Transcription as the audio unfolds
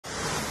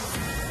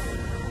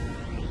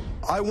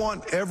I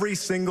want every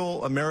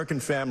single American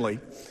family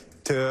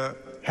to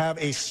have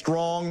a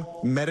strong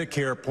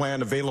Medicare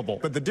plan available.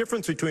 But the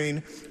difference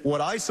between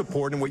what I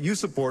support and what you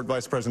support,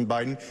 Vice President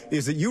Biden,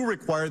 is that you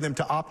require them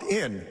to opt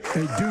in.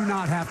 They do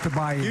not have to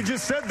buy in. You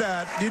just said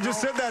that. You just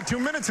said that 2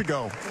 minutes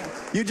ago.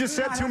 You just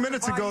said 2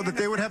 minutes ago that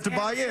they would have to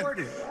buy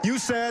in. You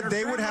said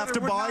they would have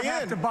to buy in.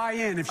 Have to buy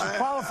in. If she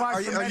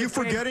qualifies for Medicaid, are you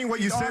forgetting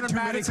what you said 2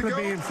 minutes ago? Are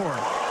you forgetting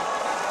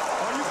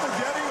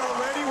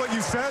already what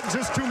you said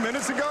just 2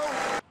 minutes ago?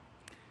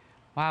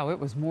 Wow, it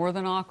was more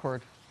than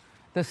awkward.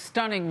 The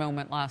stunning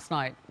moment last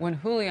night when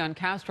Julian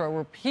Castro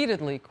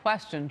repeatedly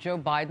questioned Joe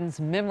Biden's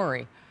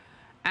memory,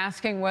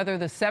 asking whether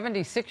the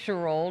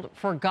 76-year-old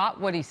forgot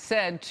what he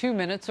said 2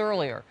 minutes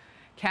earlier.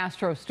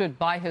 Castro stood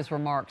by his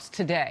remarks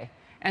today,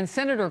 and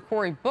Senator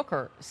Cory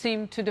Booker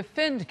seemed to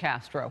defend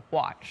Castro.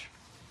 Watch.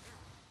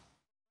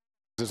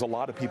 There's a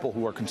lot of people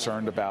who are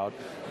concerned about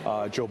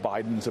Joe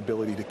Biden's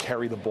ability to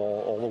carry the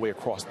ball all the way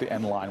across the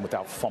end line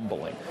without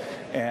fumbling.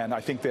 And I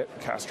think that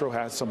Castro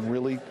has some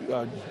really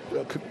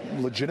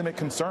legitimate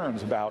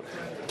concerns about,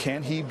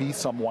 can he be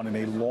someone in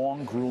a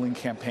long, grueling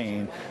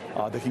campaign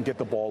that can get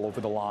the ball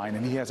over the line?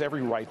 And he has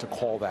every right to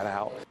call that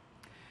out.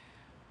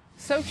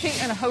 Xochitl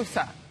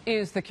Hinojosa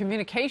is the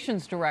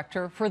communications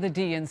director for the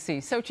DNC.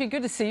 Xochitl,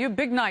 good to see you.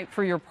 Big night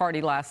for your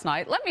party last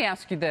night. Let me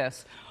ask you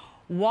this.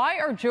 Why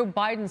are Joe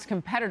Biden's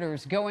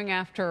competitors going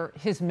after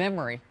his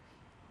memory?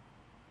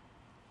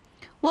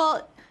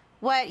 Well,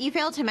 what you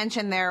failed to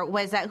mention there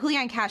was that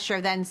Julian Castro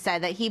then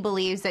said that he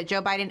believes that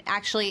Joe Biden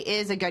actually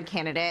is a good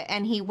candidate,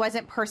 and he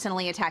wasn't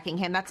personally attacking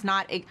him. That's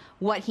not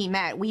what he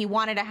meant. He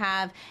wanted to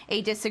have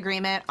a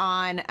disagreement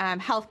on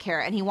health care,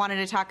 and he wanted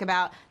to talk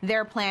about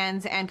their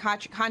plans and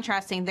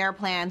contrasting their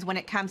plans when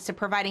it comes to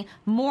providing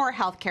more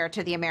health care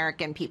to the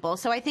American people.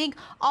 So I think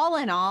all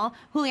in all,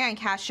 Julian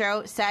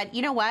Castro said,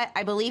 you know what,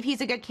 I believe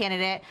he's a good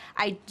candidate.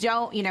 I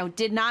don't,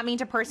 did not mean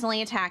to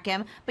personally attack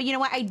him, but you know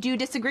what, I do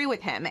disagree with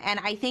him. And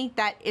I think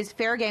that is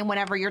fair game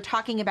whenever you're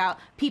talking about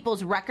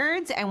people's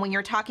records and when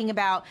you're talking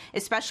about,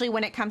 especially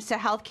when it comes to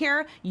health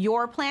care,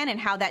 your plan and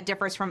how that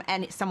differs from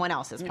someone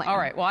else's plan. All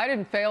right. Well, I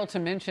didn't fail to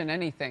mention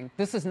anything.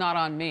 This is not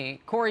on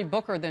me. Cory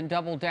Booker then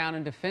doubled down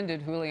and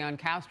defended Julian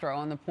Castro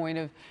on the point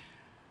of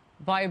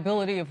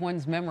viability of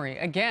one's memory.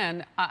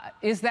 Again,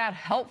 is that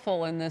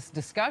helpful in this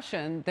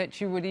discussion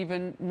that you would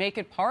even make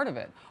it part of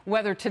it?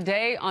 Whether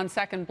today on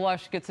second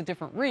blush gets a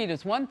different read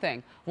is one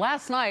thing.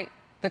 Last night,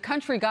 the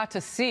country got to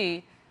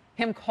see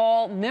him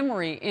call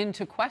memory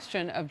into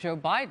question of Joe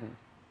Biden.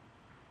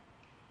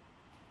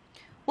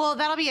 Well,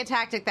 that'll be a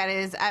tactic that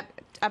is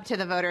up to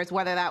the voters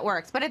whether that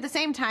works. But at the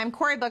same time,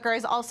 Cory Booker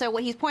is also,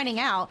 what he's pointing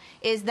out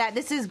is that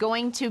this is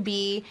going to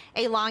be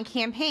a long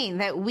campaign,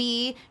 that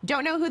we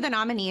don't know who the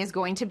nominee is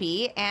going to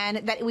be,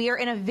 and that we are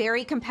in a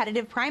very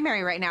competitive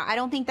primary right now. I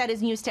don't think that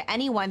is news to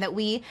anyone that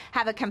we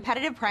have a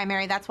competitive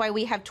primary. That's why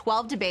we have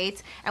 12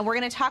 debates, and we're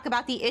going to talk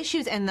about the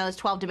issues in those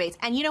 12 debates.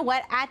 And you know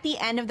what? At the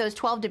end of those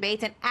 12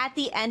 debates and at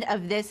the end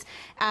of this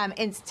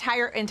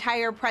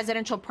entire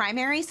presidential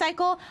primary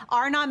cycle,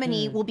 our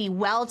nominee will be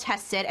well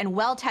tested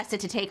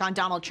to take on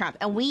Donald Trump.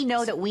 And we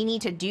know that we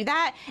need to do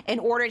that in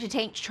order to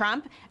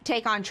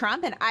take on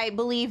Trump. And I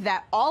believe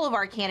that all of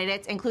our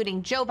candidates,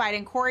 including Joe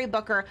Biden, Cory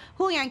Booker,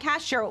 Julian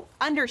Castro,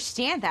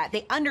 understand that.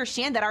 They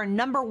understand that our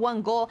number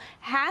one goal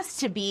has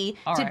to be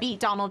to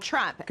beat Donald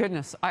Trump.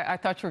 Goodness, I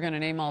thought you were going to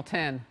name all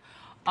 10.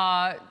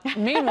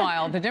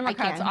 Meanwhile, the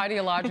Democrats'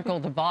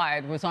 ideological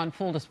divide was on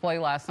full display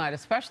last night,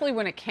 especially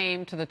when it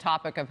came to the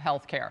topic of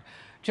health care.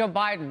 Joe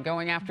Biden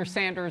going after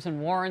Sanders and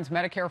Warren's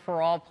Medicare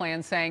for All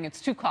plan, saying it's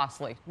too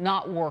costly,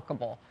 not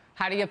workable.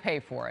 How do you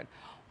pay for it?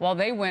 While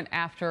they went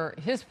after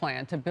his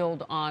plan to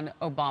build on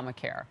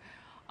Obamacare.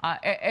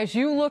 As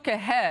you look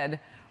ahead,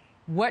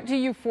 what do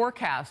you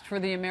forecast for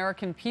the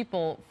American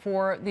people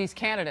for these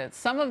candidates?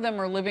 Some of them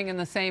are living in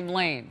the same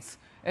lanes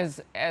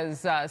as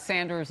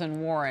Sanders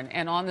and Warren,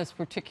 and on this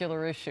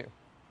particular issue.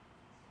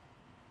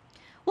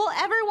 Well,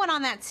 everyone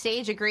on that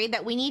stage agreed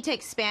that we need to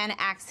expand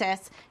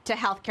access to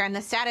health care, and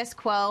the status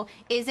quo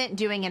isn't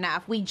doing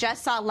enough. We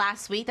just saw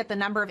last week that the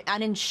number of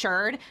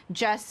uninsured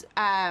just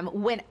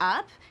went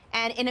up,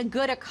 and in a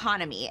good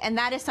economy. And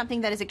that is something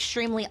that is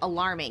extremely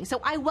alarming.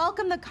 So I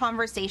welcome the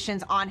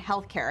conversations on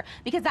healthcare,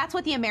 because that's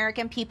what the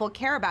American people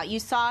care about. You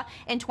saw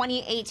in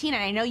 2018,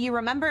 and I know you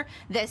remember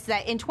this,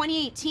 that in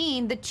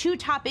 2018, the two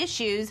top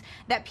issues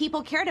that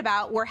people cared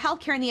about were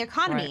healthcare and the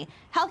economy. Right.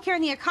 Healthcare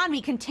and the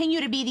economy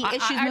continue to be the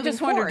issues moving forward. I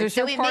just wonder, does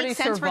your party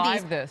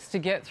survive for this to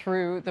get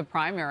through the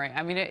primary?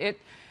 I mean, it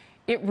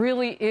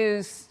really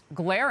is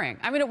glaring.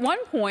 I mean, at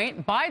one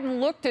point, Biden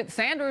looked at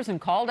Sanders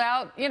and called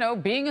out,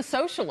 being a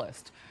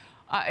socialist.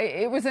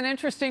 It was an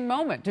interesting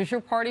moment. Does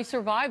your party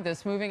survive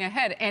this moving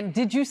ahead? And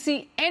did you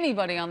see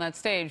anybody on that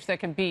stage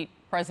that can beat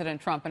President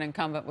Trump, an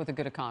incumbent with a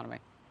good economy?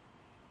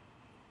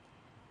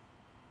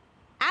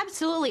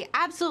 absolutely,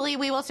 absolutely,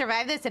 we will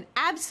survive this, and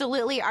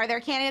absolutely are there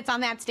candidates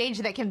on that stage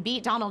that can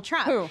beat Donald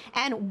Trump. Who?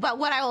 But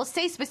what I will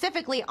say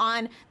specifically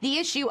on the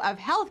issue of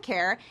health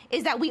care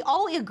is that we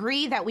all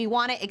agree that we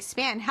want to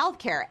expand health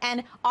care,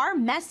 and our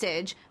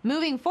message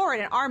moving forward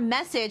and our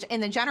message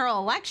in the general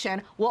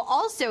election will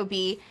also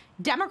be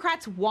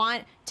Democrats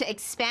want to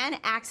expand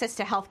access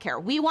to health care.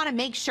 We want to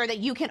make sure that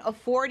you can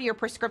afford your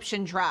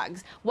prescription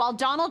drugs, while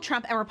Donald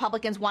Trump and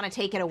Republicans want to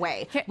take it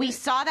away. We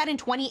saw that in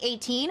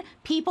 2018.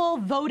 People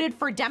voted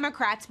for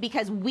Democrats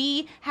because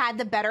we had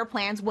the better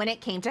plans when it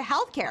came to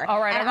health care.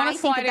 All right, and I want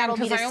to slide in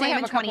because I only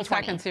have a couple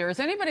seconds here. Is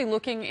anybody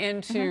looking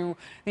into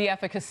the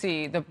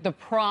efficacy, the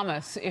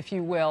promise, if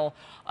you will,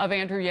 of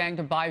Andrew Yang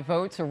to buy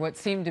votes, or what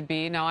seemed to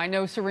be? Now, I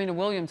know Serena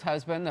Williams'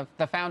 husband,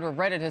 the founder of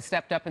Reddit, has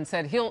stepped up and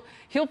said he'll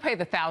pay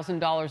the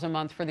 $1,000 a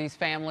month for these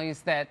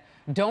families that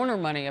donor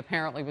money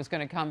apparently was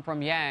going to come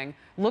from Yang.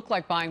 Looked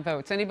like buying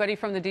votes. Anybody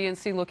from the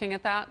DNC looking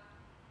at that?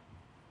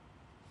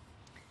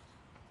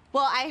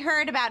 Well, I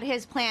heard about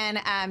his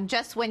plan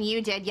just when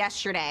you did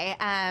yesterday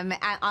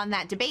on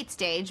that debate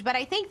stage. But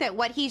I think that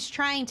what he's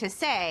trying to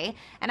say,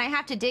 and I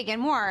have to dig in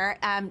more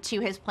to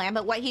his plan,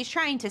 but what he's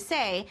trying to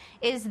say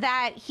is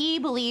that he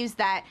believes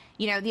that,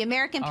 you know, the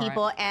American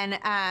people and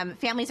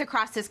families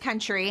across this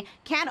country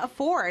can't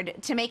afford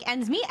to make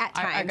ends meet at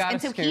times.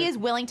 And so he is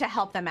willing to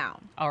help them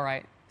out. All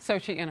right.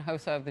 Xochitl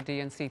Hinojosa of the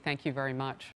DNC, thank you very much.